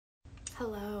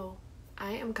Hello.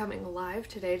 I am coming live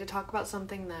today to talk about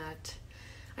something that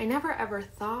I never ever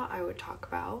thought I would talk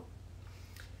about.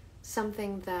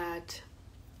 Something that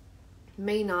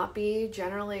may not be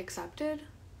generally accepted.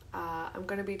 I'm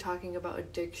going to be talking about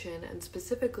addiction and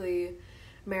specifically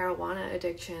marijuana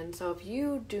addiction. So if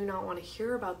you do not want to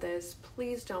hear about this,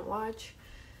 please don't watch.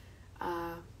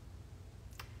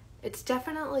 It's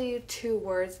definitely two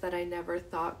words that I never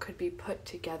thought could be put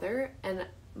together, and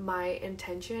my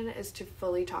intention is to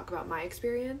fully talk about my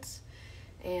experience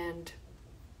and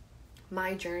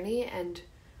my journey and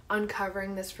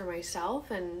uncovering this for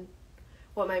myself and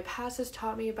what my past has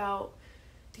taught me about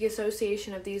the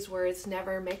association of these words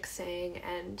never mixing,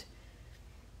 and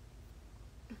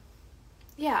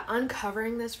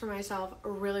uncovering this for myself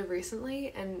really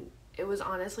recently, and it was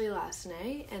honestly last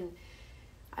night, and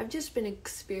I've just been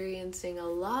experiencing a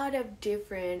lot of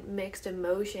different mixed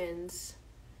emotions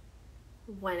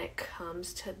when it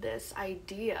comes to this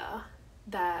idea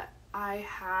that I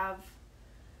have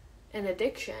an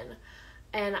addiction.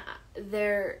 And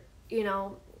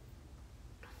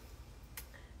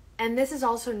and this is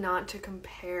also not to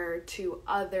compare to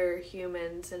other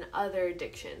humans and other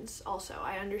addictions. Also,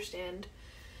 I understand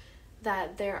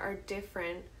that there are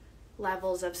different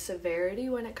levels of severity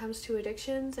when it comes to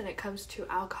addictions and it comes to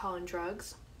alcohol and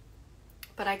drugs.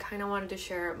 But I kind of wanted to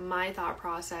share my thought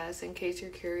process in case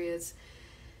you're curious,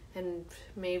 and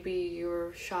maybe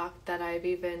you're shocked that I've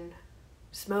even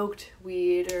smoked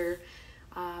weed or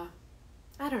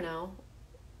I don't know,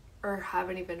 or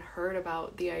haven't even heard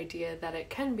about the idea that it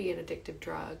can be an addictive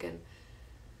drug, and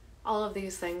all of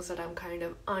these things that I'm kind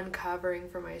of uncovering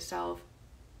for myself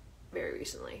very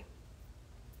recently.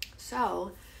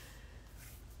 So,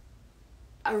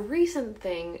 a recent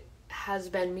thing has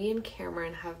been me and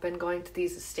Cameron have been going to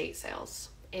these estate sales,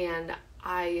 and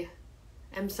I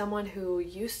am someone who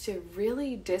used to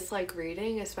really dislike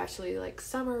reading, especially like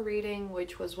summer reading,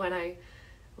 which was when I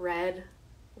read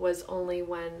was only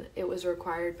when it was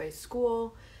required by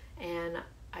school, and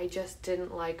I just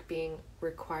didn't like being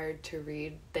required to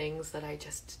read things that I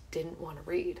just didn't want to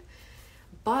read.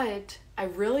 But I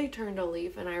really turned a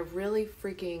leaf and I really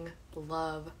freaking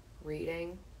love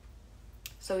reading.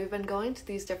 So we've been going to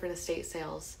these different estate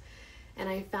sales, and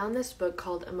I found this book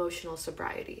called Emotional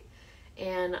Sobriety.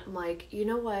 And I'm like, you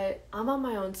know what? I'm on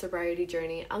my own sobriety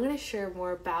journey. I'm going to share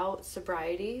more about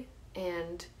sobriety,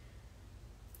 and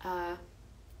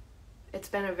it's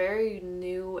been a very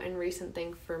new and recent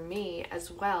thing for me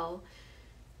as well.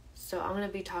 So I'm going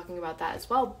to be talking about that as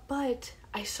well. But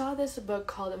I saw this book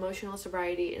called Emotional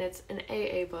Sobriety, and it's an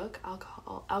AA book,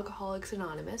 Alcoholics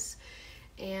Anonymous.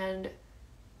 And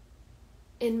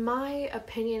in my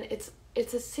opinion,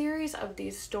 it's a series of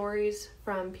these stories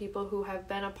from people who have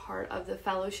been a part of the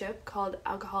fellowship called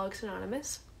Alcoholics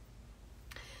Anonymous.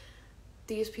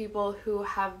 These people who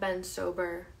have been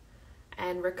sober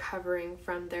and recovering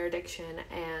from their addiction,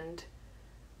 and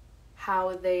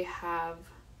how they have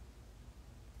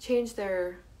changed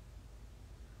their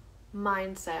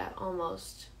mindset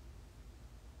almost,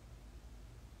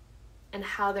 and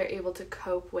how they're able to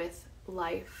cope with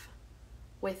life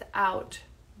without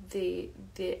the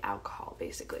alcohol,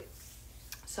 basically.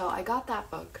 So I got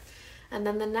that book, and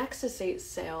then the next estate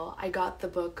sale I got the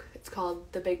book. It's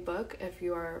called The Big Book, if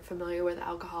you are familiar with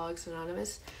Alcoholics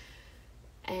Anonymous,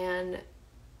 and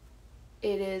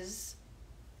it is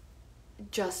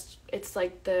just it's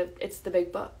the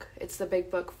big book. It's the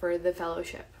big book for the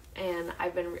fellowship, and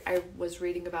I was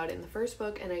reading about it in the first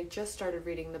book, and I just started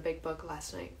reading the big book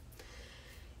last night.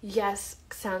 Yes,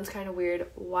 sounds kind of weird.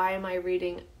 Why am I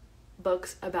reading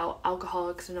books about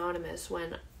Alcoholics Anonymous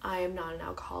when I am not an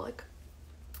alcoholic?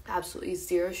 Absolutely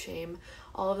zero shame,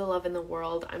 all of the love in the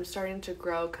world. I'm starting to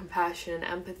grow compassion and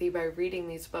empathy by reading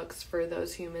these books for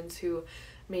those humans who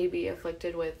may be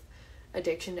afflicted with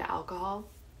addiction to alcohol.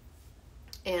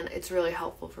 And it's really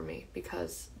helpful for me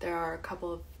because there are a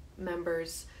couple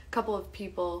of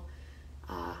people,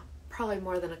 probably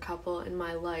more than a couple in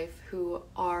my life, who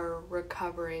are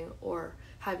recovering or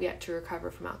have yet to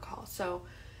recover from alcohol. So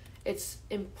it's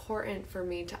important for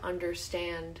me to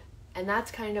understand, and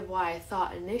that's kind of why I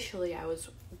thought initially I was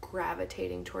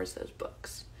gravitating towards those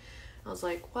books. I was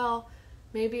like, well,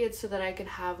 maybe it's so that I can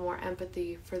have more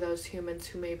empathy for those humans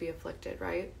who may be afflicted,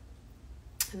 right?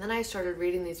 And then I started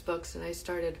reading these books, and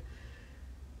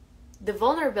the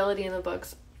vulnerability in the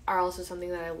books are also something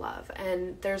that I love,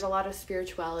 and there's a lot of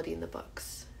spirituality in the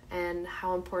books, and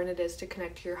how important it is to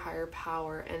connect to your higher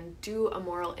power and do a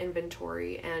moral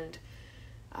inventory and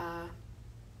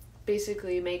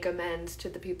basically make amends to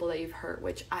the people that you've hurt,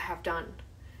 which I have done.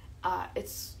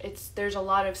 There's a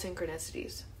lot of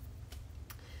synchronicities.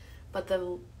 But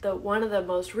the one of the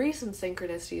most recent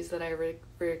synchronicities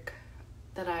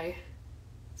that I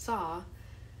saw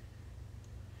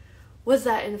was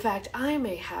that, in fact, I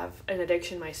may have an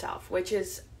addiction myself, which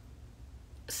is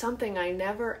something I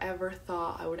never ever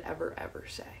thought I would ever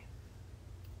say.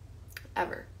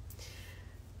 Ever.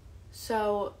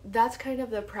 So that's kind of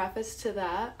the preface to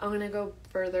that. I'm going to go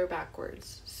further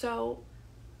backwards. So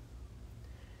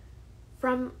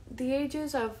from the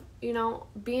ages of,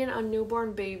 being a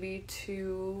newborn baby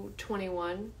to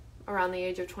 21, around the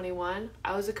age of 21,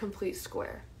 I was a complete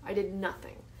square. I did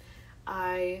nothing.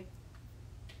 I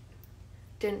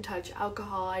didn't touch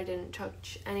alcohol. I didn't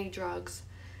touch any drugs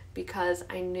because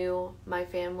I knew my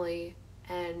family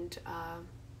and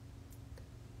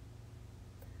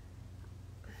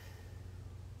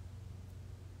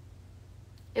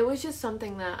it was just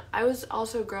something that I was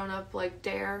also grown up like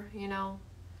DARE,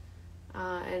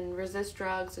 and resist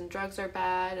drugs, and drugs are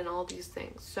bad, and all these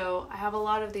things. So I have a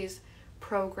lot of these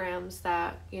programs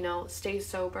that, stay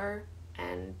sober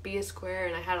and be a square,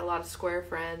 and I had a lot of square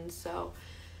friends, so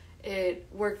it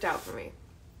worked out for me.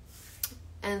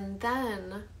 And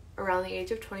then around the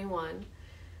age of 21,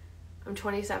 I'm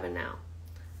 27 now,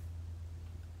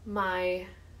 my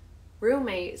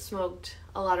roommate smoked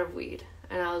a lot of weed,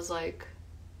 and I was like,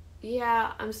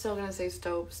 yeah, I'm still gonna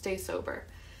stay sober.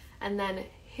 And then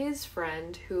his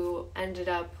friend, who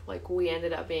we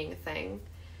ended up being a thing,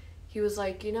 he was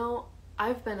like,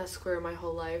 I've been a square my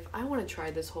whole life. I want to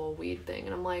try this whole weed thing.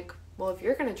 And I'm like, well, if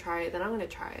you're gonna try it, then I'm gonna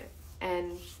try it.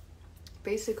 And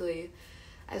basically,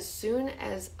 as soon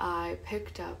as I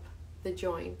picked up the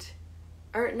joint,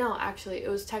 or no, actually, it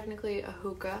was technically a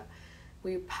hookah.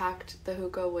 We packed the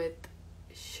hookah with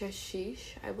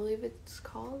hashish, I believe it's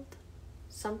called.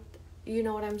 You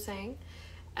know what I'm saying?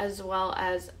 As well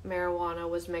as marijuana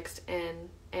was mixed in.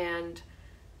 And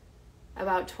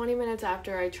about 20 minutes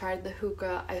after I tried the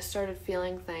hookah, I started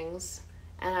feeling things.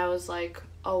 And I was like,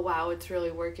 oh wow, it's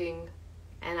really working.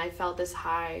 And I felt this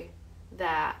high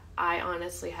that I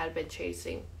honestly had been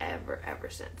chasing ever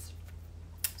since.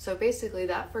 So basically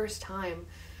that first time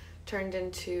turned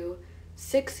into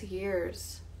 6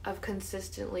 years of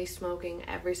consistently smoking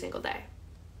every single day.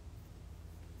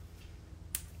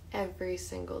 Every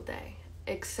single day,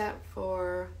 except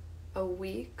for a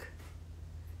week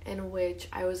in which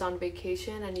I was on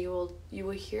vacation, and you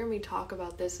will hear me talk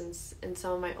about this in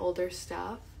some of my older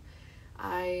stuff.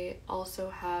 I also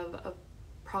have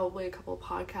probably a couple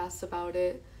podcasts about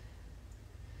it.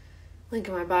 Link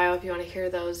in my bio if you want to hear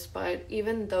those, but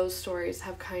even those stories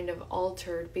have kind of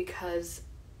altered because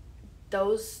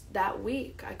that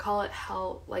week, I call it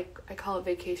hell, I call it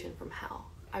vacation from hell.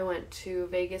 I went to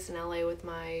Vegas and LA with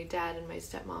my dad and my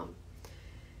stepmom,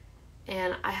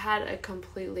 and I had a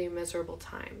completely miserable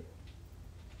time.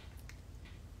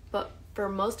 But for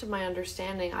most of my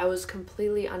understanding, I was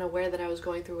completely unaware that I was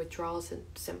going through withdrawal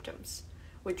symptoms,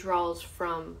 withdrawals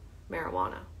from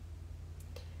marijuana.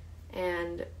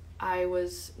 And I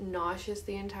was nauseous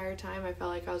the entire time. I felt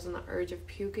like I was on the urge of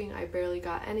puking. I barely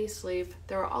got any sleep.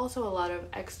 There were also a lot of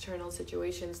external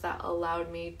situations that allowed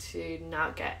me to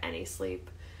not get any sleep.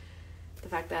 The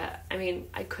fact that,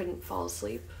 I couldn't fall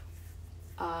asleep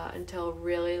until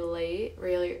really late,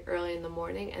 really early in the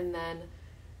morning, and then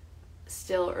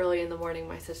still early in the morning,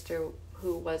 my sister,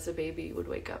 who was a baby, would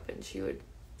wake up and she would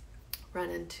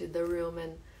run into the room,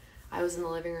 and I was in the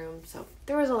living room. So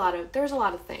there was a lot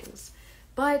of things.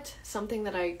 But something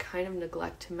that I kind of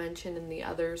neglect to mention in the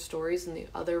other stories and the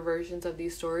other versions of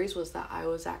these stories was that I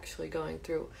was actually going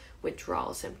through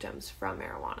withdrawal symptoms from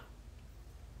marijuana.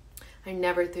 I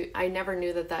never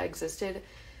knew that existed.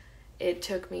 It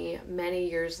took me many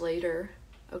years later.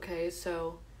 Okay,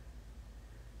 so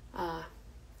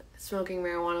smoking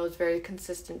marijuana was very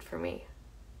consistent for me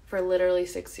for literally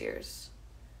 6 years.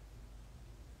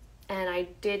 And I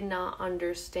did not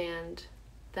understand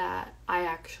that I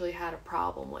actually had a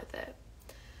problem with it.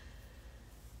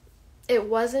 It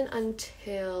wasn't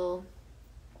until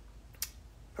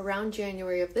around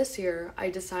January of this year I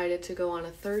decided to go on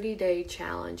a 30-day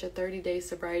challenge, a 30-day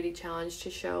sobriety challenge, to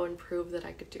show and prove that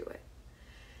I could do it.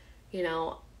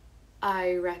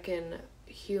 I reckon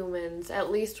humans,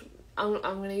 at least I'm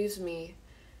going to use me,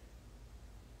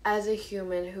 as a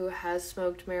human who has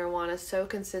smoked marijuana so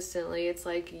consistently, it's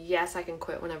like, yes, I can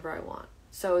quit whenever I want.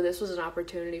 So this was an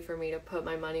opportunity for me to put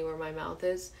my money where my mouth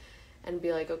is and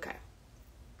be like, okay,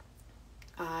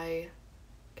 I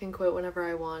can quit whenever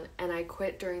I want. And I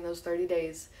quit during those 30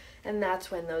 days. And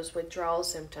that's when those withdrawal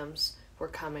symptoms were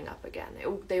coming up again.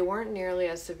 They weren't nearly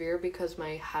as severe because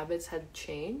my habits had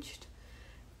changed,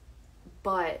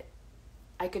 but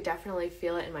I could definitely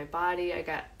feel it in my body. I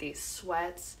got these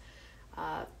sweats.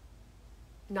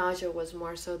 nausea was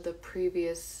more so the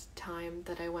previous time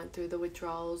that I went through the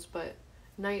withdrawals, but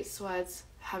night sweats,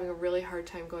 having a really hard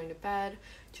time going to bed,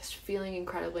 just feeling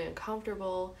incredibly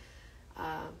uncomfortable.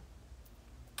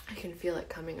 I can feel it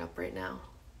coming up right now.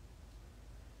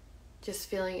 Just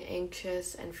feeling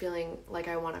anxious and feeling like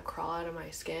I want to crawl out of my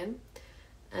skin.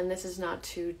 And this is not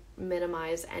to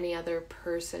minimize any other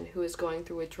person who is going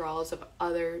through withdrawals of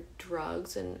other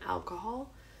drugs and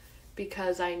alcohol,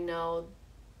 because I know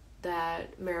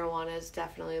that marijuana is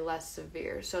definitely less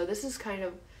severe. So this is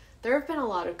there have been a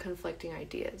lot of conflicting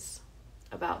ideas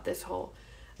about this whole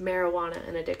marijuana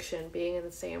and addiction being in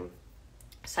the same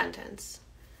sentence.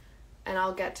 And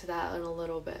I'll get to that in a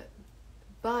little bit.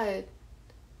 But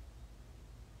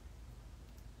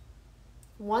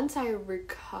once I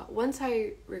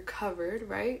recovered,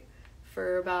 right,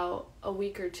 for about a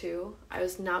week or two, I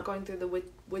was not going through the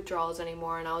withdrawals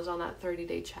anymore, and I was on that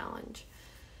 30-day challenge.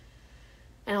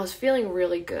 And I was feeling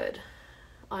really good.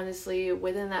 Honestly,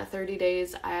 within that 30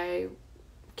 days,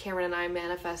 Cameron and I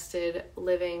manifested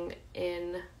living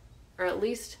in, or at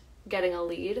least getting a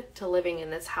lead to living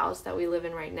in this house that we live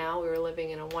in right now. We were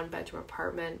living in a 1-bedroom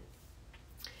apartment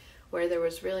where there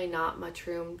was really not much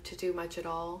room to do much at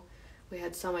all. We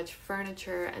had so much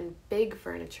furniture and big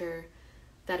furniture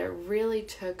that it really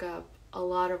took up a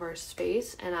lot of our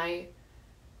space. And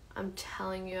I'm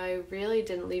telling you, I really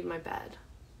didn't leave my bed.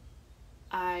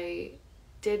 I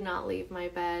did not leave my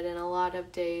bed, and a lot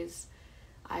of days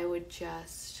I would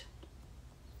just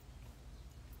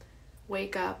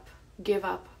wake up, give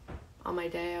up on my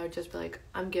day. I would just be like,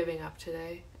 I'm giving up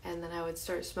today. And then I would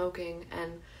start smoking,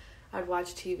 and I'd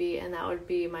watch TV, and that would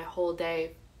be my whole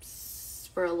day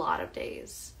for a lot of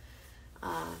days.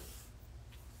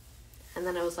 And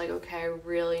then I was like, okay, I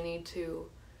really need to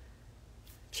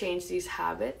change these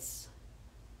habits,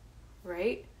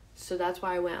 right? So that's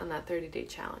why I went on that 30-day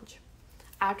challenge.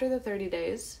 After the 30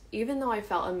 days, even though I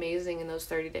felt amazing in those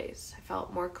 30 days, I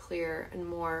felt more clear and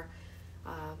more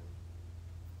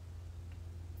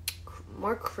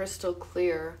crystal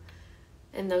clear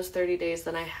in those 30 days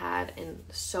than I had in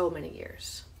so many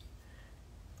years.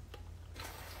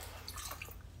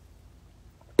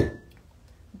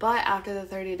 But after the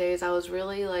 30 days, I was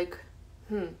really like,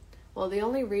 well, the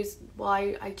only reason,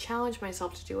 I challenged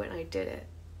myself to do it, and I did it.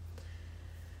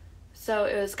 So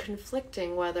it was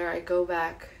conflicting whether I go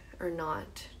back or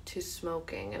not to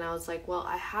smoking. And I was like, well,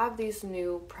 I have these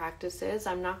new practices.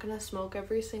 I'm not going to smoke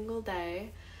every single day.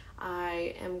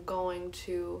 I am going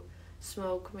to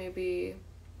smoke maybe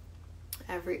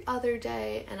every other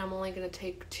day, and I'm only going to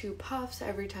take 2 puffs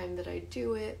every time that I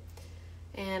do it.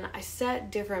 And I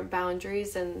set different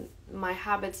boundaries, and my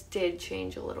habits did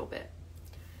change a little bit.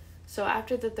 So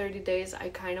after the 30 days, I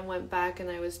kind of went back, and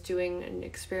I was doing and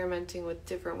experimenting with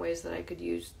different ways that I could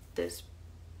use this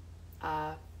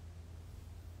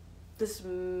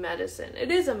medicine.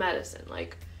 It is a medicine.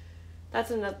 Like,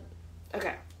 that's another...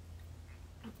 Okay.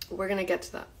 We're going to get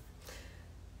to that.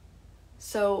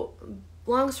 So,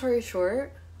 long story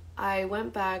short, I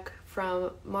went back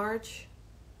from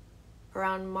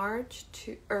around March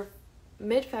to, or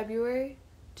mid-February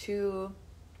to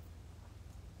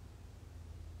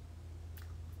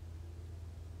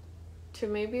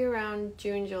maybe around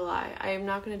June, July. I am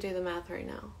not going to do the math right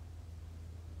now.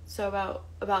 So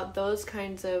about those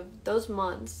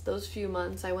months, those few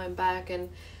months, I went back,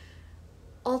 and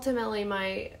ultimately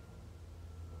my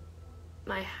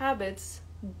habits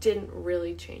didn't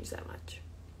really change that much.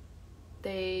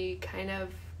 They kind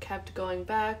of kept going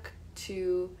back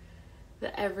to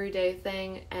the everyday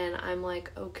thing, and I'm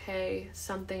like, okay,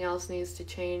 something else needs to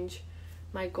change.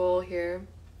 My goal here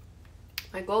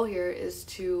is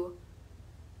to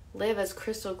live as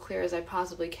crystal clear as I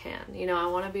possibly can. You know, I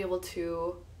want to be able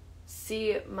to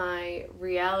see my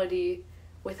reality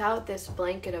without this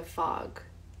blanket of fog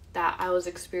that I was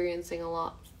experiencing a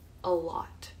lot,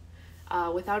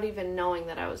 without even knowing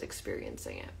that I was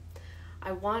experiencing it.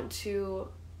 I want to,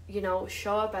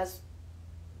 show up as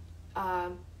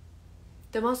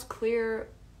the most clear,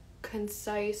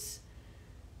 concise,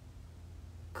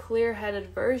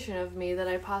 clear-headed version of me that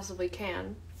I possibly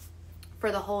can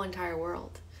for the whole entire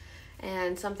world.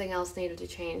 And something else needed to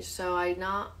change. So I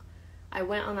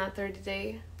went on that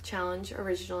 30-day challenge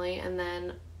originally, and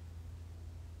then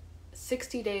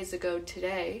 60 days ago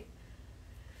today,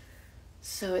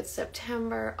 so it's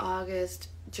September, August,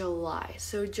 July.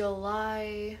 So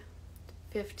July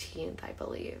 15th, I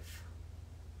believe,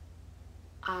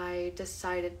 I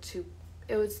decided to,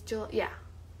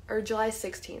 July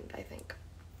 16th, I think.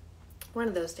 One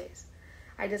of those days.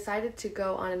 I decided to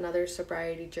go on another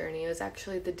sobriety journey. It was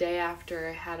actually the day after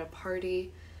I had a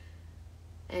party,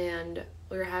 and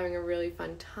we were having a really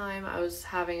fun time. I was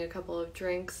having a couple of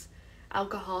drinks.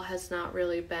 Alcohol has not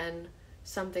really been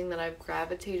something that I've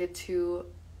gravitated to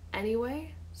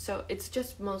anyway, so it's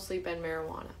just mostly been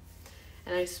marijuana.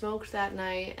 And I smoked that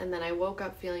night, and then I woke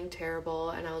up feeling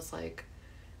terrible, and I was like,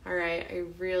 all right, I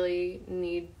really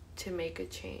need to make a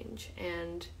change,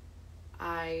 and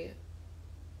I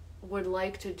would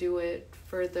like to do it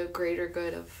for the greater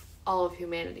good of all of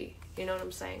humanity. You know what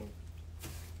I'm saying?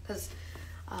 Because,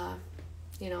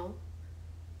 you know,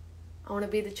 I want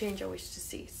to be the change I wish to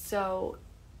see. So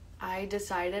I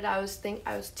decided, I was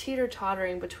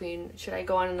teeter-tottering between, should I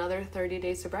go on another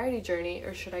 30-day sobriety journey,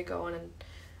 or should I go on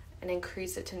and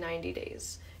increase it to 90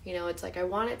 days? You know, it's like, I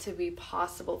want it to be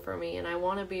possible for me, and I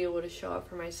want to be able to show up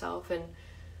for myself and,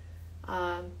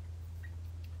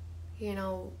 you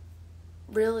know,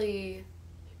 really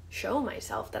show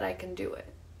myself that I can do it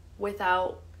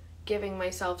without giving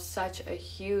myself such a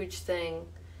huge thing.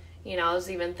 You know, I was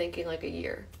even thinking like a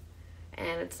year.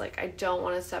 And it's like, I don't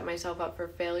want to set myself up for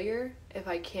failure. If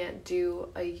I can't do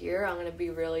a year, I'm going to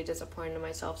be really disappointed in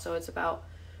myself. So it's about,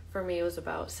 for me, it was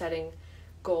about setting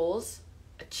goals,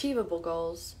 achievable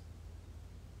goals,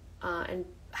 and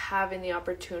having the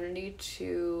opportunity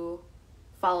to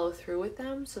follow through with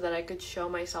them so that I could show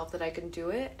myself that I can do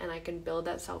it, and I can build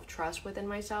that self-trust within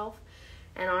myself.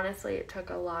 And honestly, it took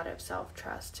a lot of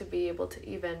self-trust to be able to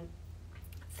even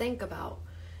think about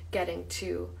getting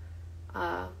to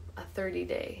a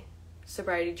 30-day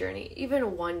sobriety journey.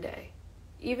 Even one day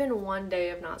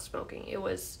of not smoking, it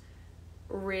was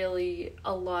really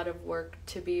a lot of work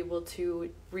to be able to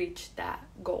reach that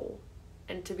goal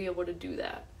and to be able to do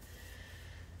that.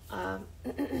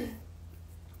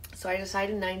 So I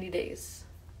decided 90 days,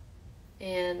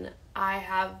 and I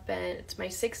have been, it's my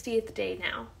 60th day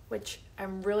now, which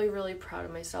I'm really, really proud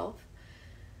of myself.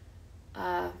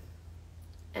 And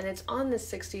it's on the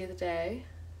 60th day.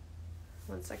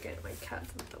 One second, my cat's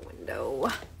at the window.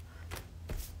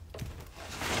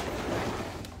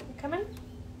 You coming?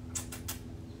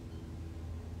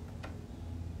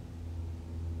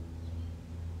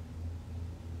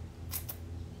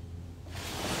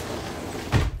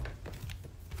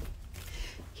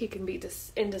 He can be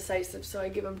indecisive, so I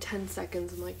give him 10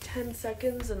 seconds. I'm like, 10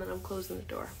 seconds, and then I'm closing the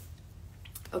door.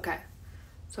 Okay,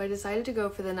 so I decided to go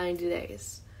for the 90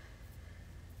 days.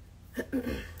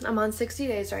 I'm on 60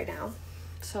 days right now,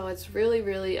 so it's really,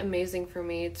 really amazing for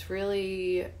me. It's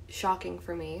really shocking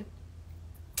for me.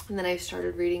 And then I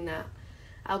started reading that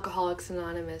Alcoholics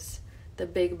Anonymous, the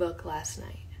big book, last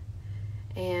night.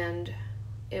 And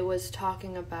it was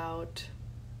talking about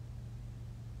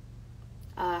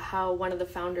how one of the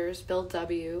founders, Bill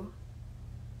W.,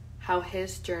 how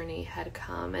his journey had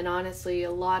come. And honestly,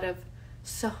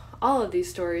 all of these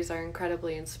stories are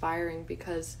incredibly inspiring,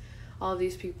 because all of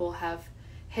these people have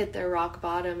hit their rock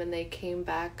bottom and they came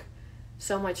back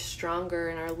so much stronger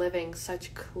and are living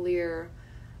such clear,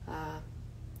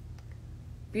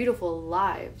 beautiful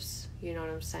lives. You know what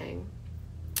I'm saying?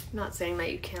 I'm not saying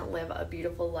that you can't live a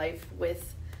beautiful life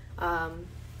with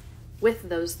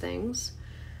those things,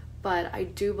 but I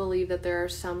do believe that there are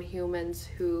some humans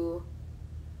who,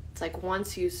 it's like,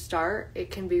 once you start,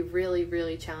 it can be really,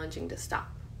 really challenging to stop.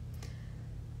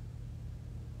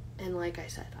 And like I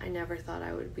said, I never thought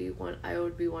I would be one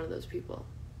of those people.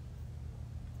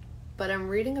 But I'm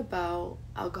reading about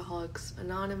Alcoholics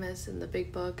Anonymous in the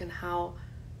big book, and how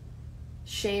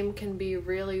shame can be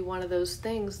really one of those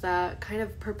things that kind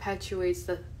of perpetuates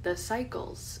the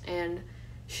cycles. And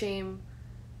shame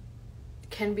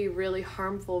can be really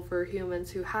harmful for humans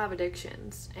who have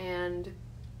addictions. And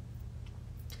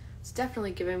it's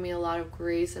definitely given me a lot of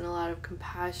grace and a lot of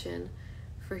compassion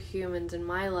for humans in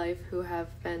my life who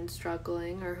have been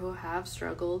struggling or who have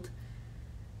struggled.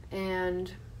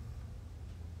 And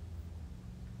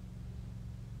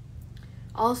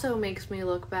also makes me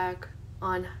look back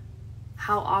on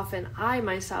how often I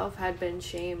myself had been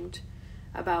shamed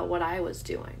about what I was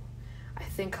doing. I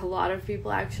think a lot of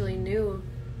people knew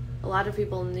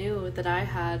that I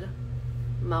had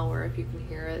mower, if you can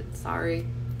hear it. Sorry.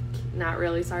 Not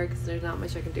really sorry, because there's not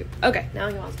much I can do. Okay, now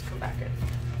he wants to come back in.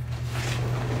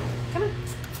 Come on.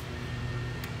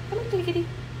 Come on, kitty kitty.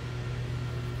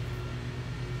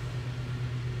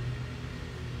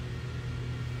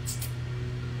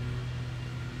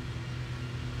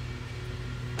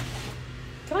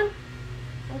 Come on.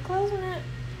 I'm closing it.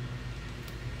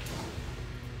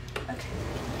 Okay,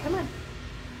 come on.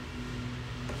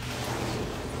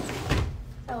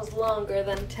 That was longer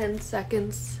than 10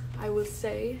 seconds, I would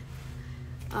say.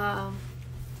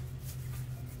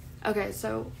 Okay,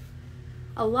 so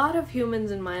a lot of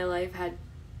humans in my life had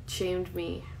shamed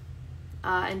me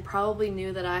and probably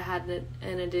knew that I had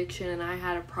an addiction and I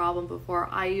had a problem before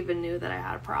I even knew that I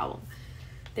had a problem.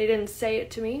 They didn't say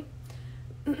it to me,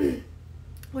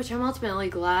 which I'm ultimately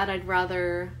glad. I'm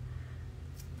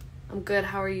good,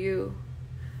 how are you?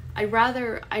 I'd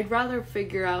rather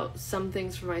figure out some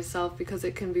things for myself, because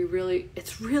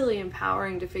it's really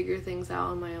empowering to figure things out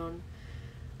on my own.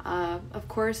 Of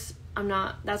course,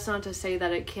 that's not to say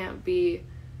that it can't be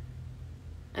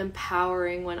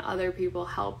empowering when other people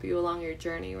help you along your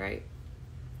journey, right?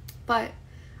 But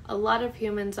a lot of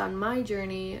humans on my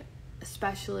journey,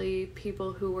 especially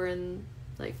people who were in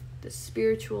like the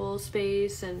spiritual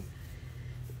space and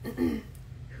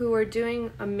who were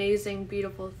doing amazing,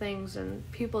 beautiful things,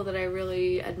 and people that I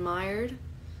really admired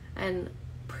and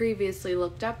previously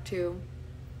looked up to.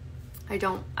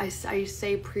 I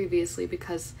say previously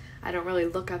because I don't really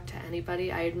look up to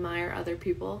anybody. I admire other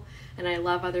people and I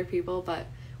love other people, but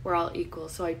we're all equal.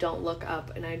 So I don't look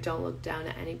up and I don't look down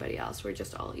at anybody else. We're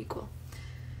just all equal.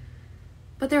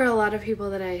 But there are a lot of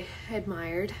people that I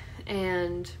admired,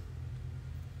 and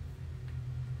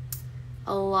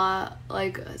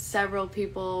several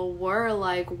people were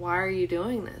like, why are you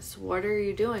doing this? What are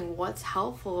you doing? What's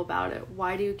helpful about it?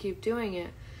 Why do you keep doing it?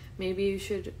 Maybe you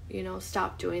should,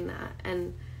 stop doing that.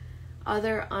 And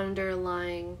other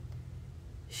underlying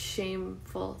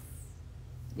shameful,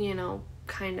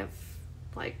 kind of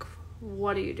like,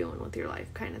 what are you doing with your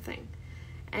life kind of thing.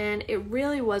 And it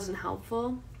really wasn't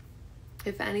helpful.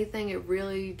 If anything, it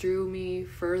really drew me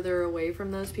further away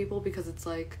from those people, because it's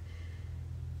like,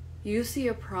 you see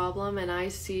a problem and I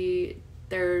see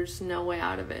there's no way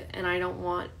out of it, and I don't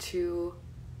want to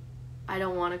quit. I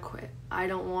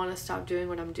don't want to stop doing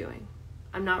what I'm doing.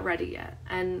 I'm not ready yet.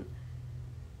 And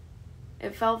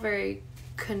it felt very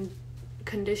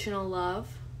conditional love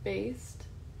based.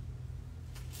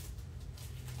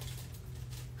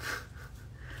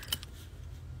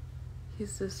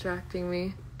 He's distracting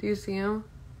me. Do you see him?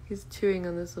 He's chewing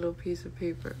on this little piece of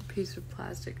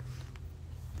plastic.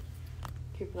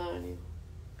 Keep an eye on you.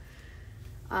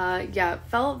 It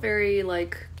felt very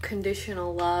like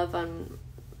conditional love on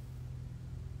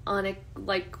it,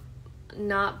 like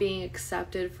not being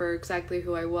accepted for exactly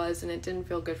who I was, and it didn't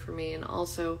feel good for me. And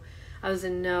also, I was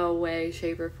in no way,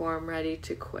 shape, or form ready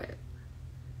to quit.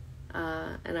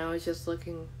 And I was just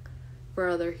looking for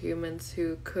other humans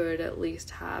who could at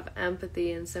least have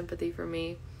empathy and sympathy for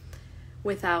me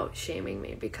without shaming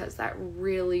me, because that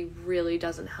really, really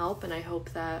doesn't help. And I hope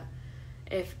that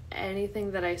if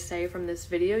anything that I say from this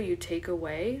video you take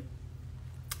away,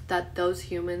 that those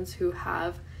humans who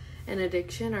have an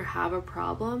addiction or have a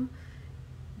problem,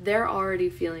 they're already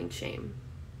feeling shame.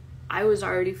 I was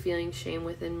already feeling shame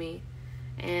within me,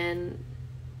 and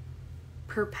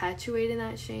perpetuating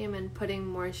that shame and putting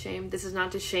more shame. This is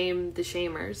not to shame the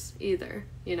shamers either,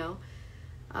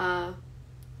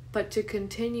 but to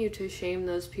continue to shame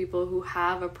those people who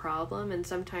have a problem, and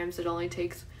sometimes it only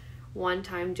takes one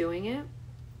time doing it,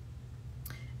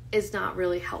 is not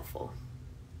really helpful.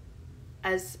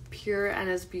 As pure and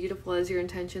as beautiful as your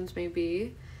intentions may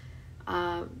be,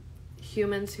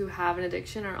 humans who have an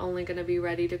addiction are only going to be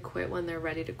ready to quit when they're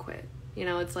ready to quit.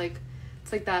 It's like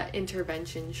that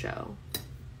intervention show.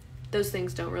 Those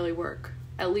things don't really work.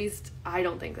 At least I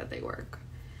don't think that they work.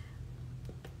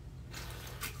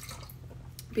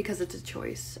 Because it's a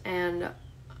choice, and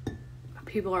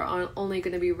people are only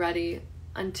going to be ready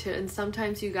and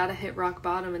sometimes you gotta hit rock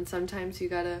bottom, and sometimes you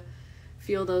gotta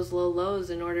feel those low lows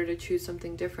in order to choose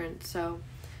something different. So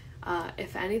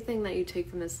if anything that you take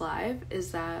from this live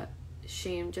is that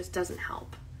shame just doesn't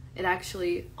help. It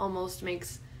actually almost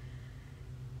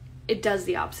it does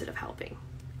the opposite of helping.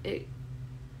 It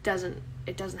doesn't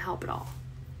help at all.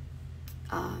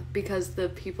 Because the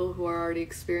people who are already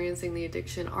experiencing the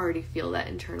addiction already feel that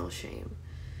internal shame.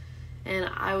 And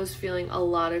I was feeling a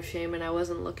lot of shame, and I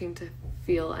wasn't looking to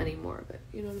feel any more of it.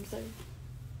 You know what I'm saying?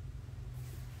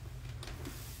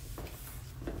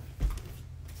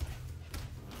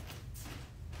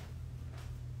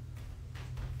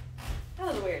 That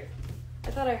was weird. I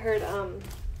thought I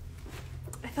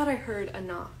heard a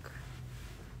knock.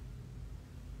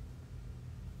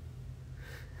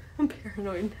 I'm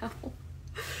paranoid now.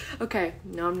 Okay,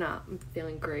 no, I'm not. I'm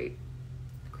feeling great.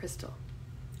 Crystal,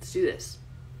 let's do this.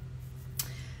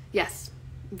 Yes,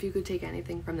 if you could take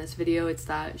anything from this video, it's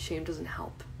that shame doesn't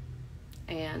help.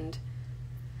 And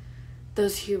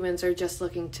those humans are just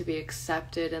looking to be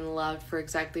accepted and loved for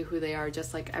exactly who they are,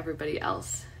 just like everybody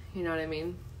else. You know what I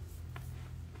mean?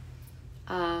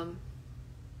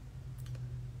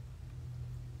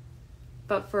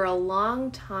 But for a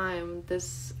long time,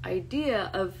 this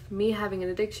idea of me having an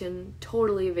addiction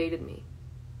totally evaded me.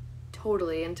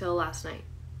 totally until last night.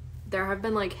 There have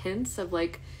been like hints of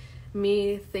like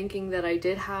me thinking that I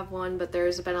did have one, but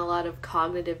there's been a lot of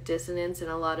cognitive dissonance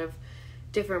and a lot of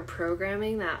different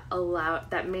programming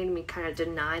that made me kind of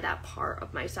deny that part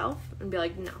of myself and be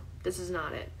like, no, this is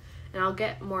not it. And I'll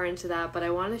get more into that, but I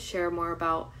want to share more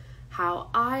about how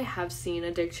I have seen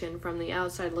addiction from the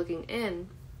outside looking in.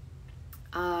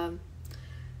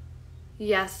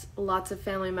 Yes, lots of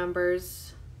family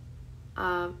members.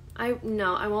 I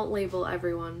won't label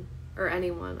everyone or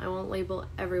anyone. I won't label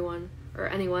everyone or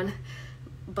anyone,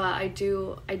 but I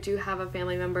do have a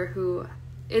family member who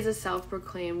is a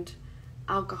self-proclaimed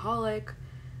alcoholic.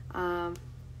 I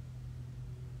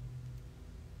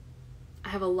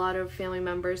have a lot of family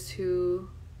members who...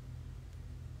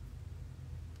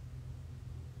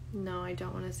 No, I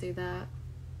don't want to say that.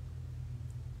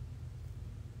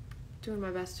 Doing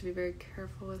my best to be very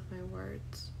careful with my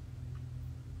words.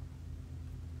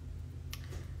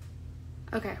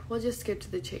 Okay, we'll just skip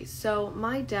to the chase. So,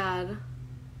 my dad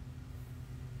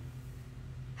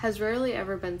has rarely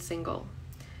ever been single.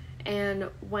 And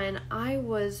when I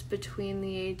was between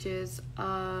the ages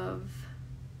of,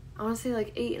 I want to say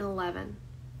like 8 and 11,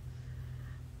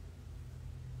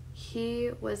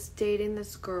 he was dating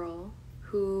this girl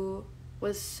who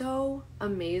was so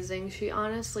amazing. She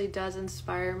honestly does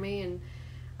inspire me,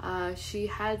 and she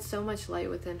had so much light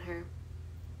within her.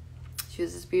 She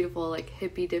was this beautiful, like,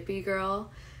 hippy-dippy girl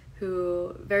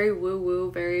who, very woo-woo,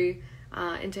 very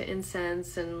into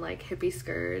incense and, like, hippie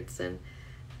skirts, and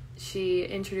she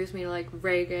introduced me to, like,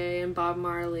 reggae and Bob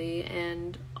Marley,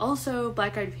 and also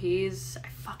Black Eyed Peas. I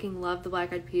fucking love the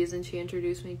Black Eyed Peas, and she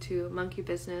introduced me to Monkey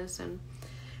Business, and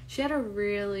she had a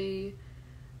really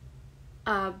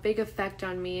big effect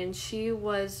on me, and she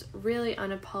was really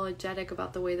unapologetic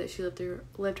about the way that she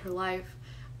lived her life.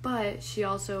 But she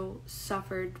also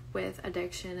suffered with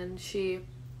addiction, and she,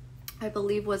 I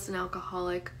believe, was an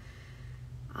alcoholic.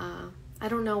 I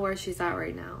don't know where she's at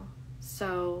right now.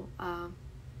 So,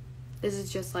 this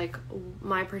is just like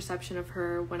my perception of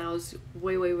her when I was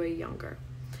way, way, way younger.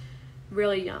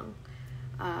 Really young.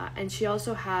 And she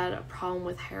also had a problem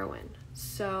with heroin.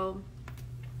 So,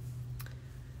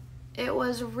 it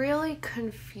was really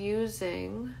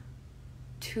confusing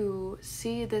to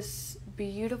see this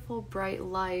beautiful bright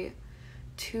light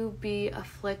to be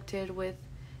afflicted with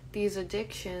these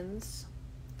addictions.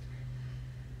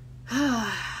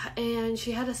 And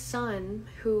she had a son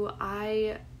who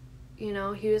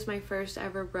he was my first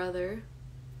ever brother,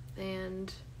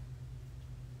 and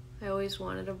I always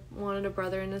wanted a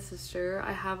brother and a sister.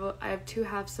 I have 2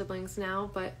 half siblings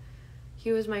now, but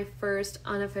he was my first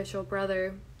unofficial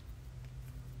brother.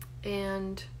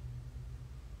 And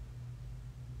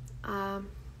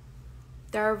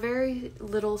there are very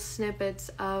little snippets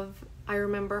of, I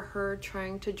remember her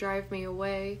trying to drive me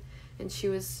away, and she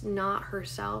was not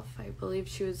herself. I believe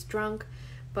she was drunk,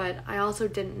 but I also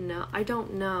didn't know. I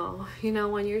don't know. You know,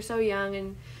 when you're so young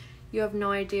and you have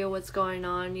no idea what's going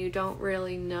on, you don't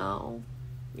really know.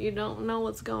 You don't know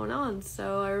what's going on.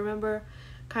 So I remember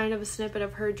kind of a snippet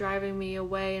of her driving me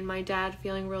away, and my dad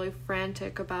feeling really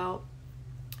frantic about,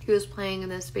 he was playing in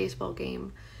this baseball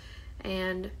game,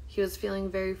 and he was feeling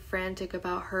very frantic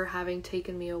about her having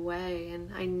taken me away,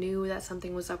 and I knew that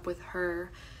something was up with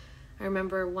her. I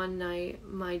remember one night,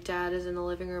 my dad is in the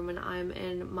living room and I'm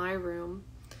in my room,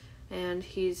 and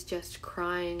he's just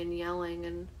crying and yelling,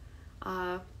 and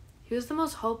he was the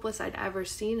most hopeless I'd ever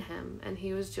seen him, and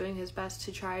he was doing his best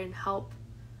to try and help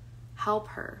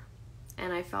her,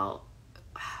 and I felt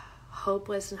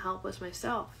hopeless and helpless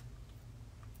myself.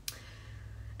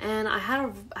 And I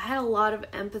had a lot of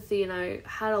empathy, and I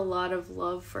had a lot of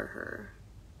love for her.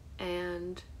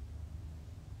 And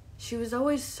she was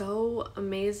always so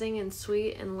amazing and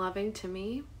sweet and loving to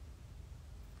me.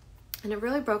 And it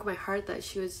really broke my heart that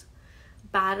she was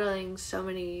battling so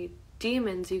many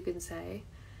demons, you can say,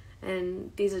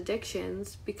 and these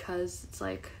addictions, because it's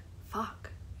like, fuck,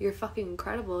 you're fucking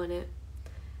incredible in it.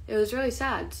 It was really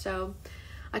sad. So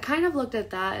I kind of looked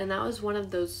at that, and that was one of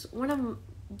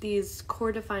these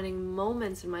core defining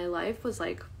moments in my life, was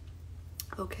like,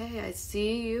 okay, I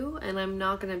see you, and I'm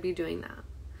not going to be doing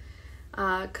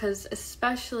that. Because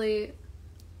especially,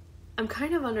 I'm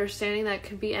kind of understanding that it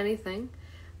could be anything,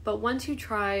 but once you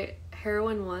try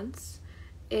heroin once,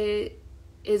 it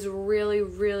is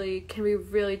really, can be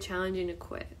really challenging to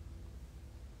quit.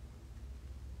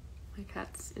 My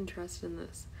cat's interested in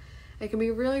this. It can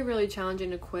be really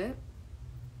challenging to quit.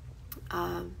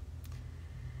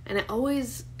 And it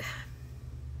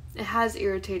has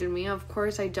irritated me. Of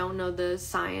course, I don't know the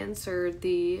science or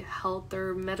the health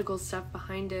or medical stuff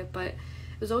behind it, but it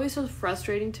was always so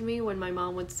frustrating to me when my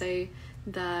mom would say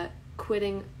that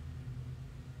quitting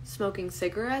smoking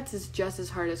cigarettes is just as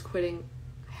hard as quitting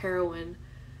heroin,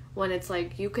 when it's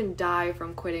like you can die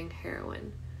from quitting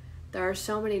heroin. There are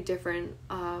so many different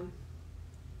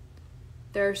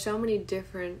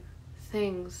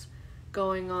things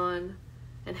going on,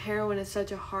 and heroin is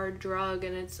such a hard drug,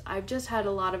 and I've just had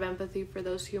a lot of empathy for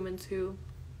those humans who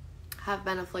have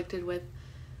been afflicted with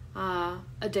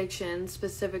addiction,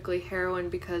 specifically heroin,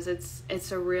 because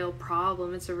it's a real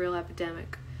problem, it's a real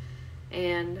epidemic,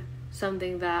 and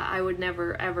something that I would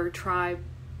never ever try,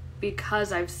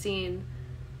 because I've seen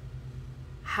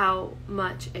how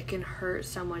much it can hurt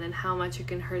someone and how much it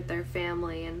can hurt their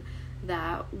family, and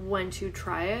that once you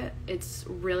try it, it's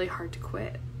really hard to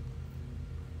quit.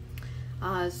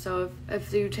 So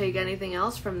if you take anything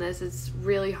else from this, it's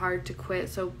really hard to quit,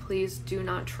 so please do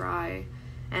not try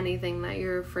anything that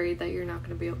you're afraid that you're not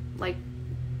going to be, like,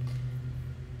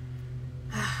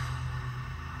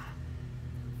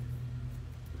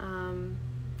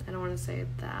 I don't want to say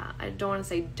that. I don't want to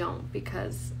say don't,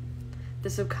 because the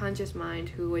subconscious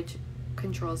mind, which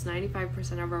controls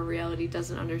 95% of our reality,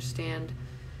 doesn't understand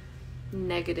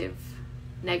negatives.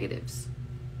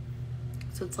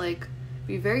 So it's like,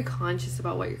 be very conscious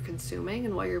about what you're consuming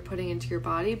and what you're putting into your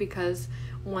body, because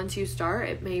once you start,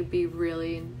 it may be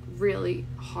really, really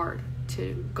hard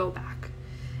to go back.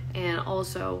 And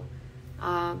also,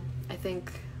 I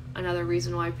think another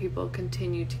reason why people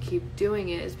continue to keep doing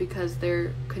it is because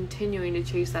they're continuing to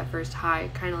chase that first high,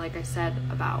 kind of like I said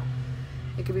about.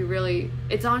 It could be really,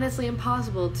 it's honestly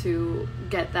impossible to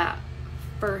get that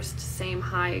first same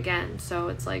high again. So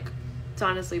it's like, it's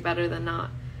honestly better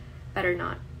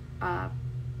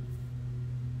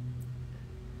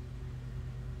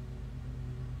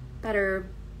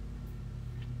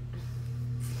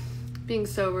being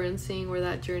sober and seeing where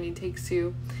that journey takes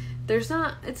you. It's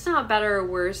not better or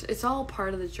worse. It's all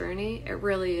part of the journey. It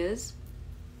really is.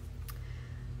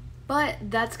 But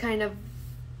that's kind of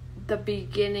the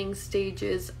beginning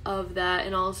stages of that,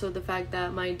 and also the fact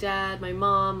that my dad, my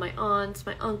mom, my aunts,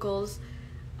 my uncles,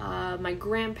 my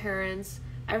grandparents,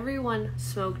 everyone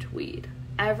smoked weed.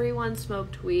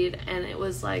 And it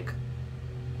was like,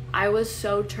 I was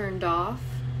so turned off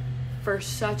for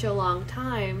such a long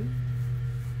time,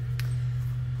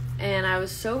 and I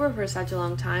was sober for such a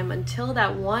long time until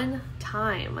that one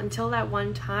time,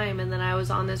 and then I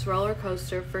was on this roller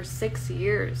coaster for 6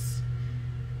 years.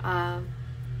 I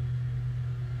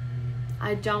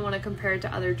don't want to compare it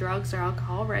to other drugs or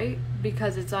alcohol, right?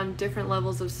 Because it's on different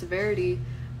levels of severity,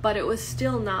 but it was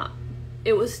still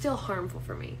harmful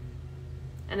for me.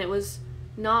 And it was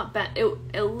not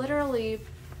it literally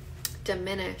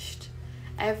diminished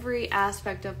every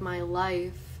aspect of my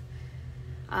life.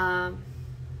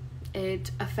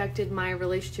 It affected my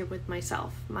relationship with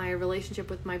myself, my relationship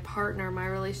with my partner, my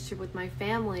relationship with my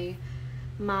family,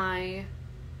 my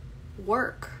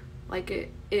work. Like,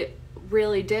 it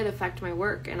really did affect my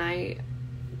work, and I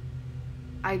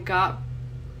got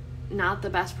not the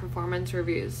best performance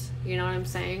reviews, you know what I'm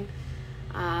saying?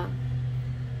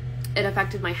 It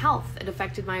affected my health, it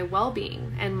affected my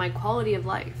well-being and my quality of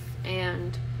life,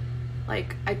 and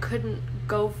like, I couldn't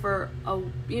go for a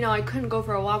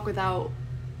walk without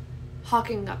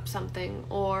hawking up something,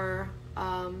 or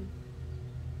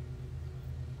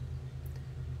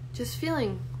just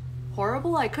feeling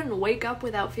horrible. I couldn't wake up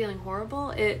without feeling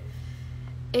horrible. It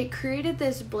created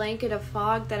this blanket of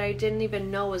fog that I didn't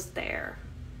even know was there.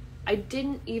 I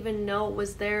didn't even know it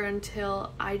was there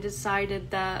until I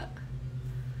decided that,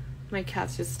 my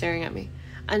cat's just staring at me,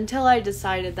 until I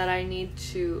decided that I need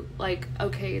to, like,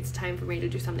 okay, it's time for me to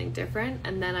do something different.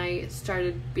 And then I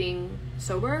started being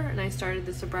sober, and I started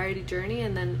the sobriety journey,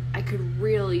 and then I could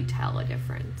really tell a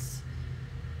difference.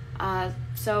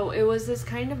 So it was this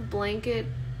kind of blanket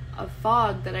of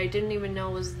fog that I didn't even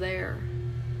know was there,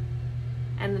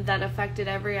 and that affected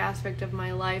every aspect of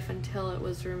my life until it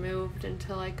was removed,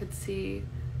 until I could see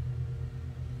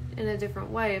in a different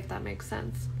way, if that makes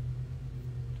sense.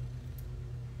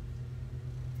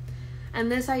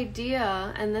 And this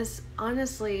idea, and this,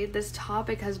 honestly, this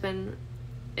topic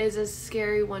is a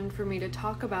scary one for me to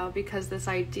talk about, because this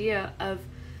idea of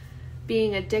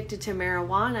being addicted to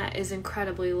marijuana is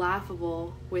incredibly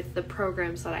laughable with the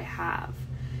programs that I have.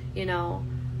 You know,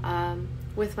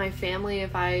 with my family,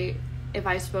 if I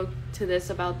spoke to this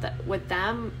about that with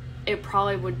them, it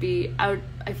probably would be, I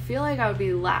feel like I would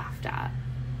be laughed at.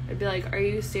 I'd be like, are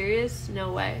you serious?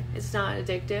 No way. It's not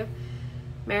addictive.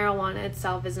 Marijuana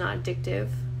itself is not addictive,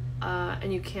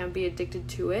 and you can't be addicted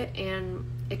to it, and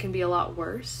it can be a lot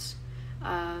worse.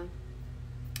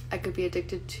 I could be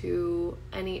addicted to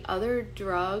any other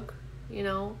drug, you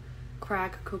know,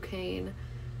 crack, cocaine,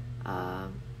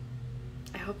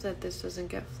 I hope that this doesn't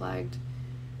get flagged.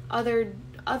 Other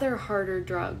harder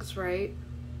drugs, right?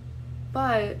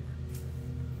 But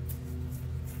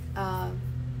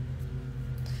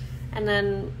and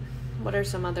then what are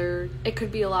some other, it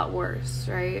could be a lot worse,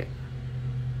 right?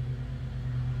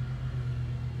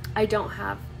 I don't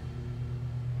have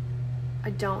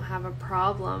a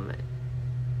problem.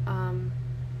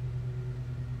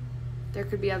 There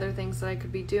could be other things that I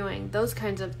could be doing. Those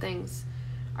kinds of things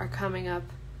are coming up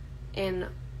in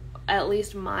at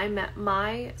least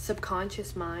my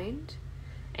subconscious mind,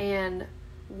 and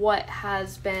what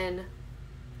has been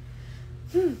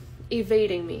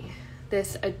evading me.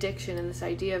 This addiction and this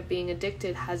idea of being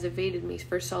addicted has evaded me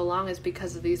for so long is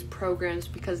because of these programs,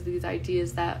 because of these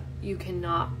ideas that you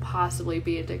cannot possibly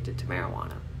be addicted to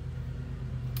marijuana.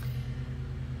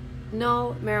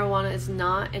 No, marijuana is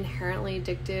not inherently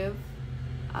addictive.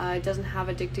 It doesn't have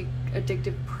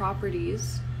addictive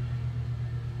properties.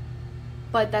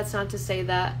 But that's not to say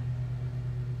that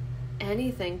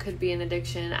anything could be an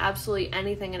addiction. Absolutely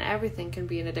anything and everything can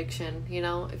be an addiction. You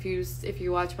know, if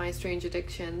you watch My Strange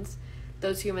Addictions,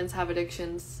 those humans have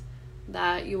addictions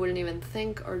that you wouldn't even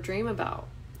think or dream about,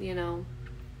 you know.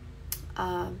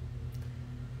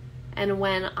 And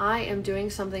when I am doing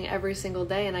something every single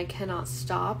day and I cannot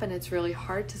stop, and it's really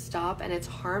hard to stop, and it's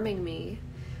harming me,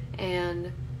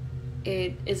 and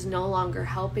it is no longer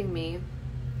helping me,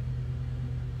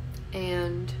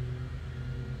 and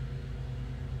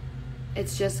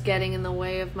it's just getting in the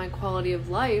way of my quality of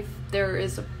life, there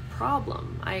is a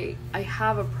problem. I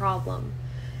have a problem.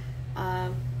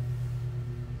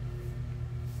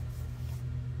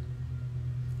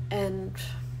 And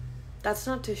that's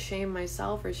not to shame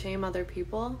myself or shame other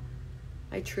people.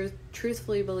 I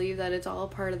truthfully believe that it's all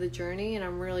part of the journey, and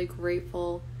I'm really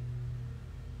grateful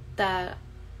that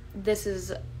this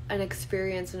is an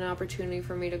experience and an opportunity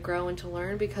for me to grow and to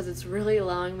learn, because it's really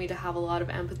allowing me to have a lot of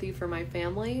empathy for my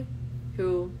family,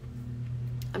 who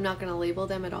I'm not going to label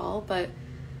them at all, but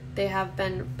they have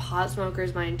been pot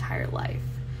smokers my entire life.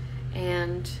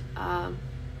 And I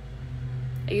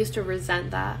used to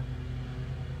resent that,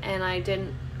 and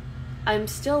I'm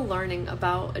still learning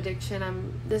about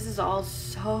addiction. This is all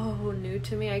so new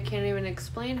to me. I can't even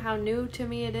explain how new to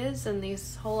me it is, and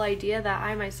this whole idea that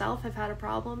I myself have had a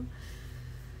problem.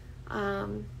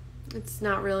 It's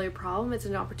not really a problem. It's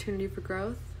an opportunity for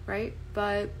growth, right?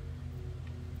 But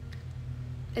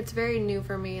it's very new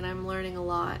for me, and I'm learning a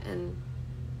lot, and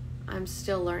I'm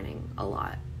still learning a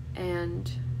lot. And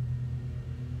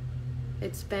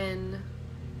it's been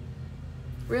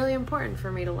really important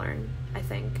for me to learn, I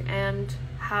think, and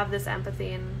have this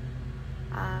empathy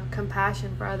and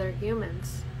compassion for other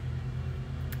humans,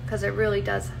 because it really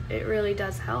does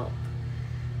help.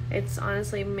 It's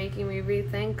honestly making me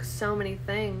rethink so many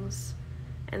things,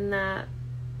 and that,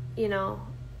 you know,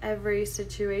 every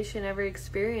situation, every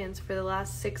experience for the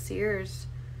last 6 years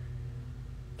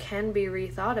can be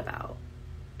rethought about.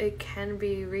 It can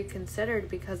be reconsidered,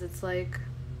 because it's like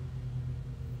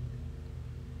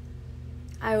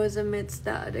I was amidst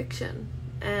that addiction,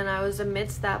 and I was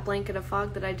amidst that blanket of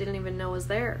fog that I didn't even know was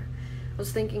there. I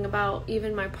was thinking about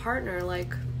even my partner.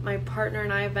 Like, my partner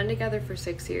and I have been together for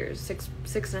 6 years, six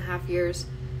and a half years,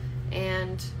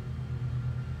 and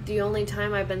the only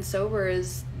time I've been sober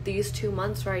is these 2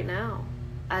 months right now,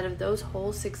 out of those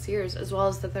whole 6 years, as well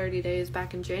as the 30 days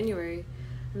back in January,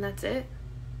 and that's it.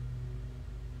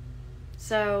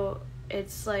 So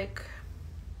it's like,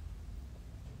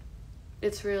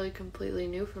 it's really completely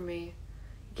new for me.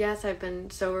 Yes, I've been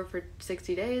sober for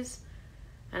 60 days,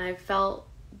 and I've felt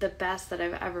the best that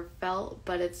I've ever felt,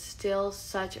 but it's still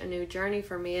such a new journey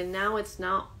for me. And now it's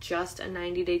not just a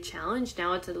 90-day challenge.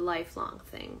 Now it's a lifelong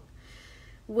thing,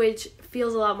 which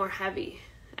feels a lot more heavy.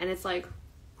 And it's like,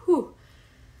 whew,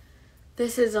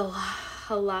 this is a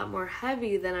lot more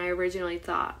heavy than I originally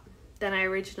thought. You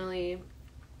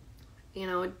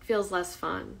know, it feels less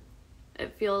fun.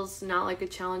 It feels not like a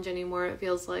challenge anymore. It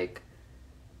feels like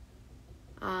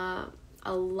a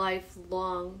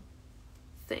lifelong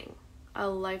thing, a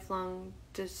lifelong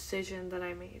decision that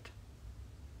I made.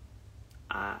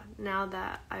 Now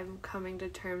that I'm coming to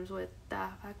terms with the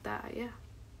fact that, yeah,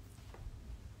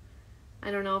 I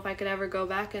don't know if I could ever go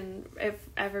back and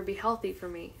ever be healthy for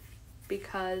me,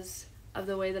 because of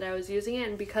the way that I was using it,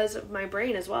 and because of my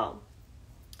brain as well.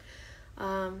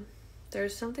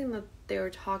 There's something that they were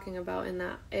talking about in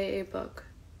that AA book,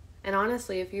 and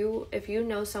honestly, if you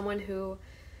know someone who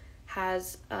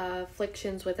has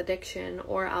afflictions with addiction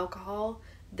or alcohol,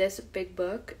 this big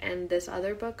book and this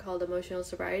other book called Emotional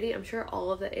Sobriety, I'm sure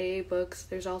all of the AA books,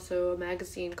 there's also a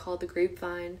magazine called the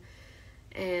Grapevine,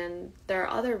 and there are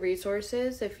other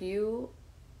resources. If you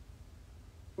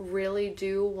really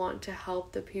do want to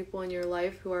help the people in your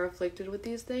life who are afflicted with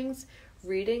these things,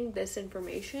 reading this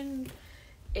information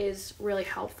is really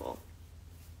helpful.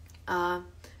 And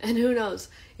who knows,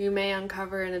 you may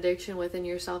uncover an addiction within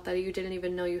yourself that you didn't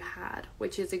even know you had,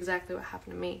 which is exactly what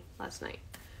happened to me last night.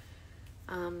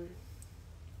 What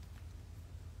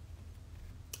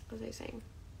was I saying?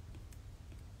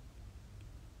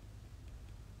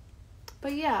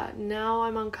 But yeah, now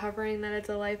I'm uncovering that it's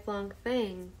a lifelong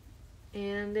thing,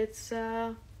 and it's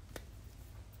a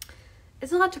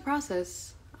lot to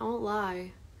process, I won't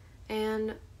lie.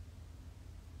 And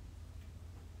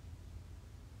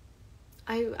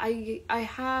I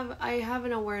have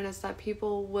an awareness that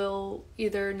people will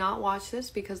either not watch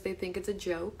this because they think it's a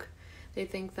joke. They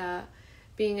think that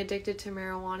being addicted to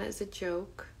marijuana is a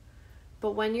joke.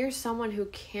 But when you're someone who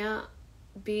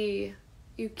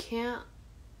you can't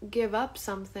give up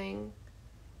something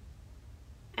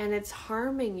and it's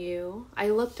harming you. I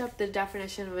looked up the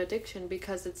definition of addiction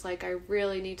because it's like, I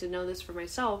really need to know this for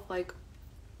myself. Like,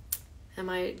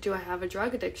 do I have a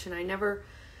drug addiction? I never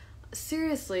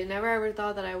ever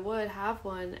thought that I would have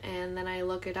one. And then I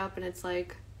look it up and it's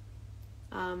like,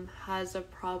 has a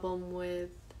problem with,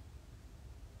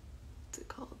 what's it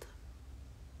called?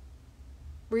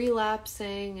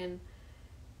 Relapsing, and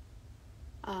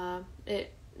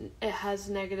it has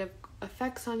negative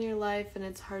effects on your life and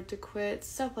it's hard to quit,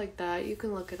 stuff like that. You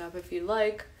can look it up if you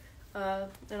like.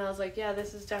 And I was like, yeah,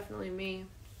 this is definitely me.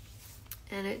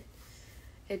 And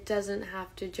it doesn't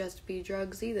have to just be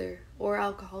drugs either, or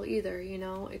alcohol either, you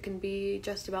know? It can be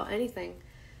just about anything.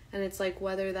 And it's like,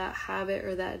 whether that habit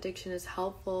or that addiction is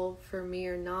helpful for me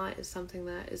or not is something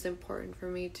that is important for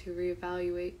me to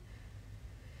reevaluate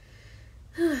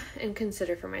and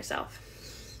consider for myself.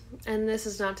 And this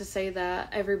is not to say that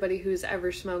everybody who's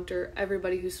ever smoked or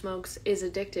everybody who smokes is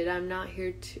addicted. I'm not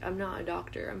a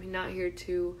doctor. I'm not here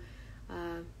to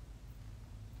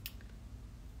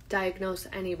diagnose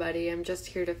anybody. I'm just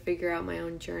here to figure out my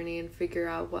own journey and figure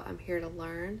out what I'm here to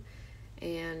learn.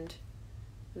 And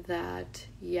that,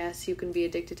 yes, you can be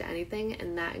addicted to anything,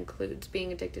 and that includes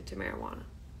being addicted to marijuana.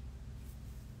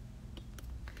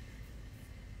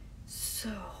 So,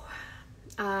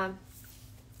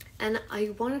 and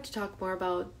I wanted to talk more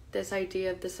about this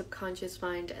idea of the subconscious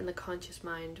mind and the conscious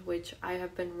mind, which I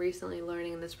have been recently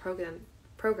learning in this program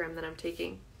that I'm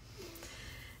taking.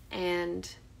 And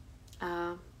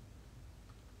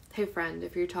hey friend,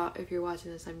 if you're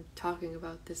watching this, I'm talking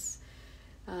about this.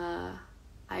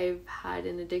 I've had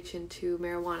an addiction to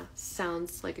marijuana.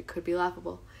 Sounds like it could be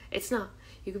laughable. It's not.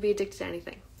 You could be addicted to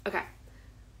anything. Okay.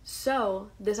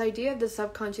 So, this idea of the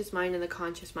subconscious mind and the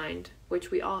conscious mind,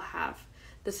 which we all have.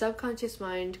 The subconscious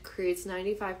mind creates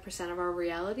 95% of our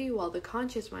reality, while the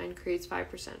conscious mind creates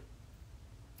 5%.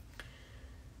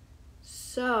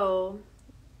 So,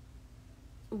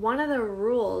 one of the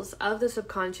rules of the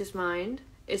subconscious mind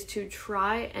is to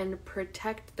try and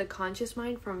protect the conscious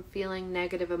mind from feeling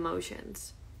negative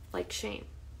emotions, like shame,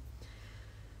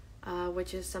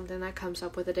 which is something that comes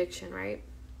up with addiction, right?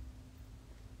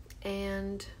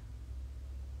 And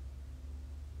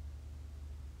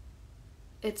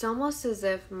it's almost as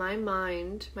if my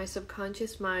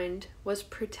subconscious mind, was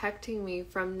protecting me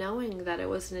from knowing that it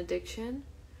was an addiction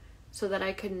so that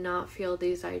I could not feel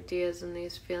these ideas and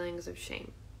these feelings of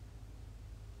shame,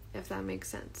 if that makes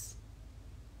sense.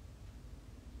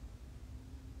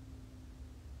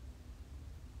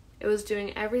 It was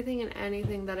doing everything and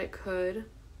anything that it could,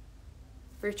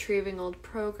 retrieving old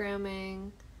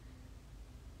programming,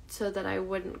 so that I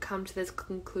wouldn't come to this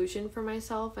conclusion for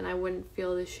myself and I wouldn't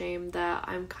feel the shame that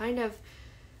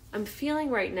I'm feeling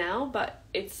right now, but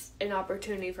it's an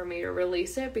opportunity for me to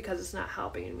release it because it's not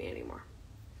helping me anymore.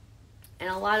 And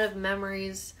a lot of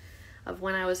memories of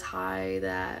when I was high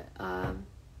that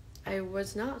I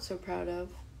was not so proud of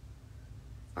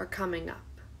are coming up.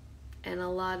 And a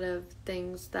lot of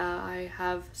things that I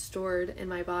have stored in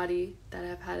my body that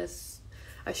have had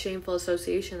a shameful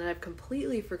association that I've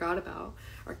completely forgot about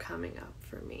are coming up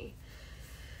for me.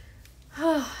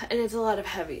 And it's a lot of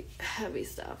heavy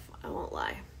stuff, I won't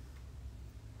lie.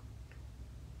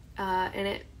 And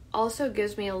it also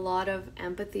gives me a lot of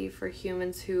empathy for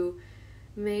humans who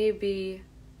may be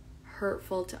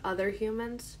hurtful to other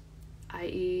humans,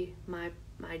 i.e. my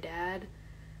dad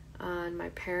and my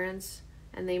parents,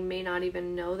 and they may not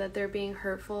even know that they're being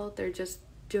hurtful. They're just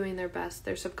doing their best.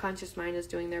 Their subconscious mind is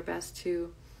doing their best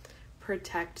to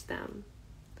protect them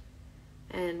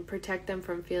and protect them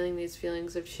from feeling these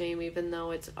feelings of shame, even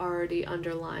though it's already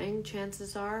underlying,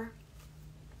 chances are.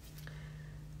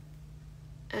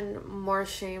 And more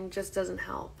shame just doesn't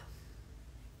help.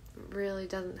 It really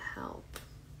doesn't help.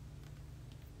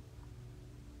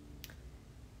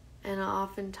 And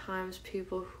oftentimes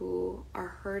people who are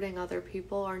hurting other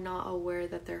people are not aware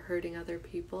that they're hurting other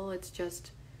people. It's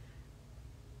just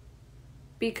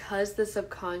because the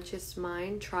subconscious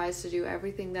mind tries to do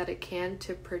everything that it can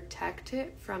to protect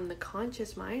it from the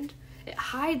conscious mind. It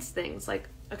hides things like,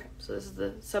 okay, so this is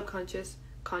the subconscious,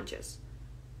 conscious.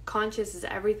 Conscious is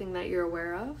everything that you're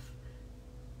aware of,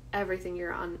 everything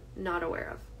you're not aware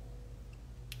of.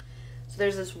 So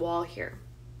there's this wall here.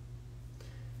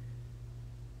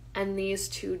 And these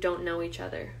two don't know each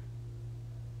other.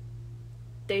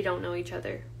 They don't know each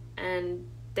other. And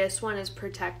this one is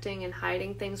protecting and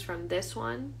hiding things from this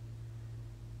one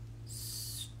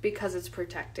because it's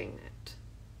protecting it.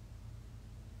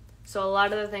 So a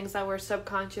lot of the things that we're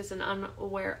subconscious and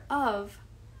unaware of,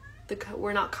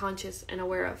 we're not conscious and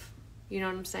aware of. You know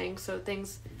what I'm saying? So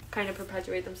things kind of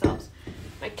perpetuate themselves.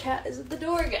 My cat is at the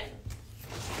door again.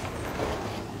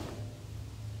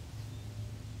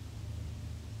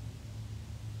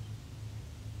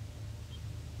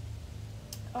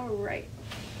 All right.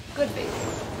 Good baby.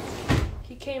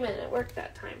 He came in at work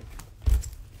that time.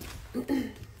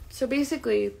 So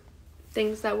basically,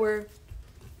 things that were...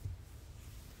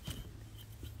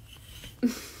 my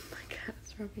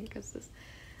cat's rubbing against this.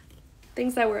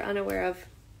 Things that we're unaware of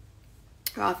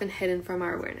are often hidden from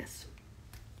our awareness.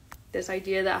 This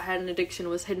idea that I had an addiction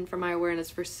was hidden from my awareness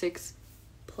for 6+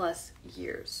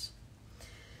 years.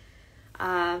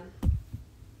 And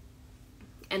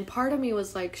part of me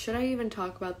was like, should I even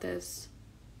talk about this?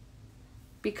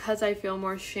 Because I feel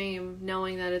more shame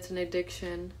knowing that it's an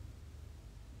addiction.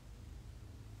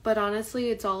 But honestly,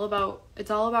 it's all about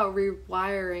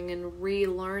rewiring and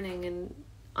relearning and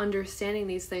understanding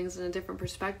these things in a different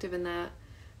perspective, and that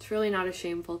it's really not a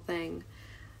shameful thing.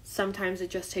 Sometimes it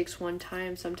just takes one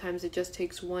time, sometimes it just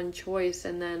takes one choice,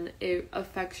 and then it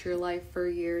affects your life for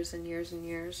years and years and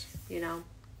years, you know?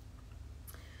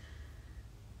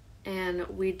 And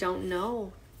we don't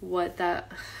know what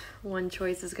that one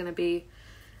choice is going to be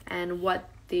and what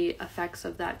the effects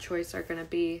of that choice are going to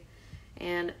be.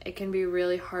 And it can be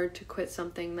really hard to quit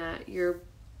something that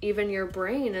even your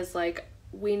brain is like,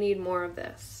 we need more of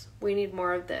this. We need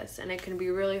more of this. And it can be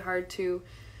really hard to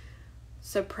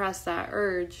suppress that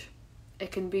urge.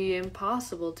 It can be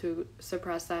impossible to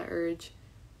suppress that urge.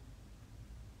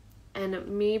 And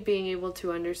me being able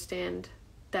to understand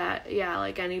that, yeah,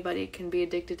 like anybody can be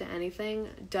addicted to anything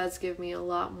does give me a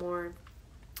lot more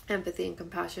empathy and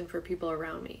compassion for people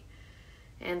around me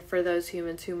and for those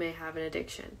humans who may have an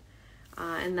addiction.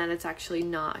 And that it's actually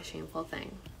not a shameful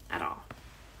thing at all.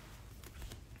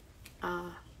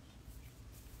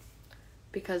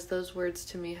 Because those words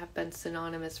to me have been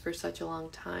synonymous for such a long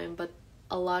time, but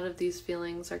a lot of these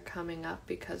feelings are coming up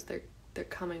because they're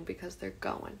coming because they're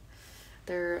going.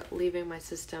 They're leaving my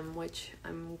system, which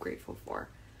I'm grateful for.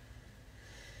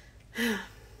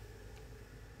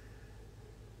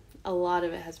 A lot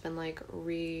of it has been like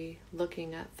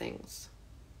looking at things.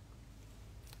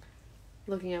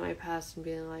 Looking at my past and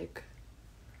being like,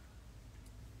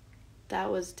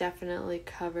 that was definitely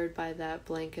covered by that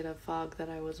blanket of fog that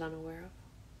I was unaware of.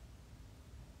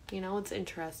 You know, it's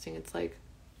interesting. It's like,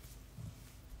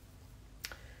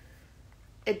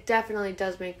 it definitely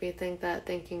does make me think that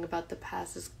thinking about the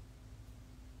past is,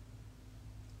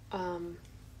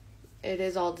 it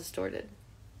is all distorted.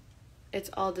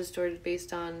 It's all distorted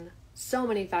based on so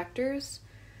many factors,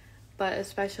 but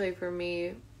especially for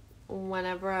me,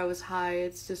 whenever I was high,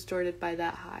 it's distorted by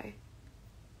that high.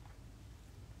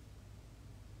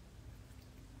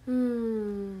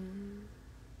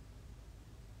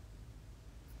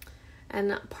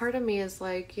 And part of me is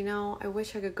like, you know, I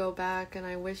wish I could go back and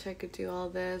I wish I could do all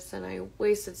this, and I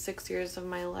wasted 6 years of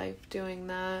my life doing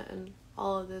that and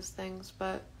all of these things,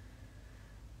 but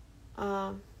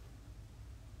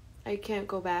I can't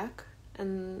go back.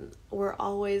 And we're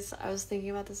always, I was thinking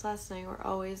about this last night, we're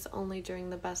always only doing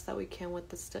the best that we can with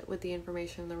the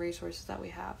information and the resources that we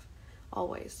have.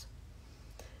 Always.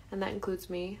 And that includes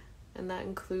me. And that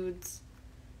includes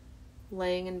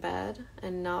laying in bed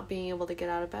and not being able to get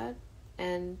out of bed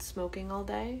and smoking all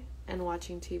day and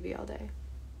watching TV all day.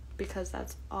 Because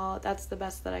that's the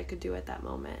best that I could do at that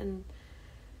moment. And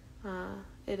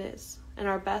it is. And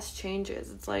our best changes.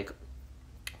 It's like,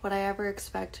 would I ever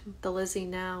expect the Lizzie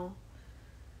now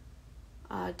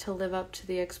to live up to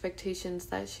the expectations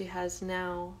that she has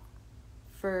now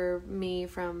for me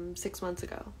from 6 months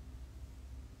ago?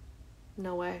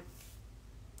 No way.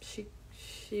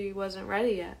 She wasn't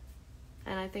ready yet.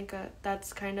 And I think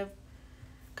that's kind of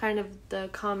the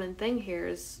common thing here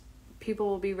is people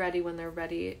will be ready when they're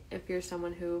ready. If you're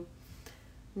someone who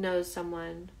knows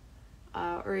someone,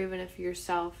 or even if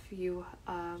yourself, you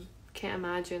can't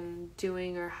imagine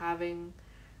doing or having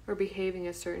or behaving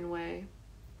a certain way.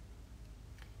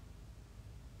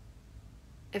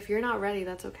 If you're not ready,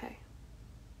 that's okay.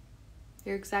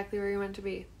 You're exactly where you're meant to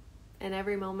be in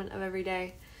every moment of every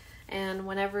day. And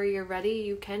whenever you're ready,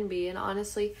 you can be. And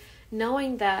honestly,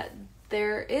 knowing that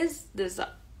there is this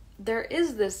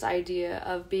idea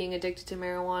of being addicted to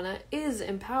marijuana is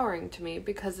empowering to me,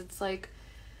 because it's like,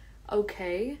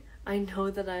 okay, I know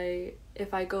that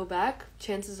if I go back,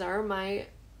 chances are my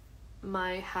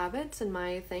habits and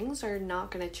my things are not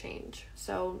going to change.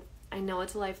 So I know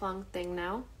it's a lifelong thing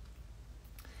now.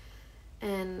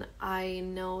 And I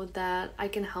know that I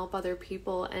can help other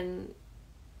people, and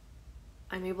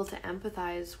I'm able to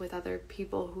empathize with other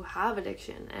people who have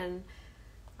addiction, and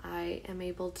I am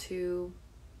able to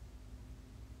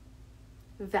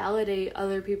validate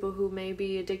other people who may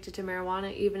be addicted to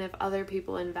marijuana, even if other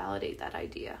people invalidate that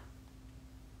idea.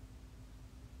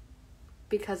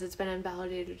 Because it's been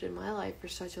invalidated in my life for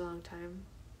such a long time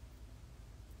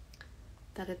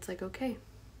that it's like, okay,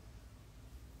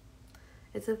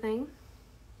 it's a thing.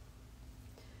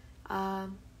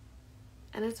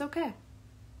 And it's okay.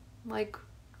 Like,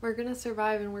 we're gonna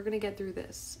survive and we're gonna get through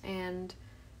this. And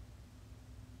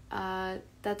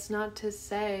that's not to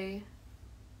say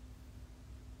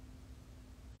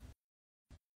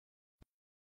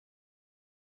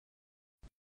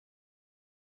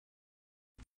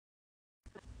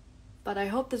but I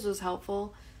hope this was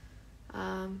helpful.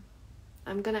 I'm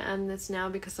gonna end this now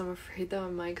because I'm afraid that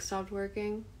my mic stopped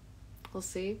working. We'll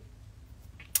see.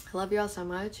 I love you all so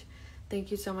much. Thank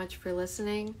you so much for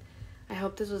listening. I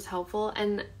hope this was helpful.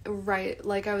 And right,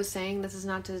 like I was saying, this is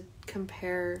not to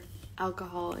compare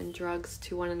alcohol and drugs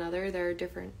to one another. There are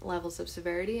different levels of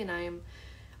severity, and I am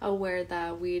aware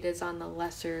that weed is on the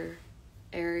lesser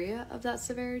area of that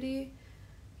severity,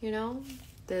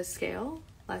 the scale,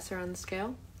 lesser on the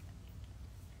scale.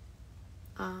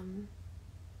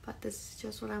 But this is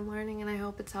just what I'm learning, and I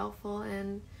hope it's helpful,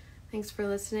 and thanks for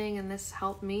listening, and this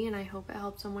helped me, and I hope it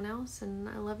helped someone else, and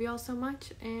I love you all so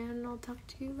much, and I'll talk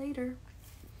to you later.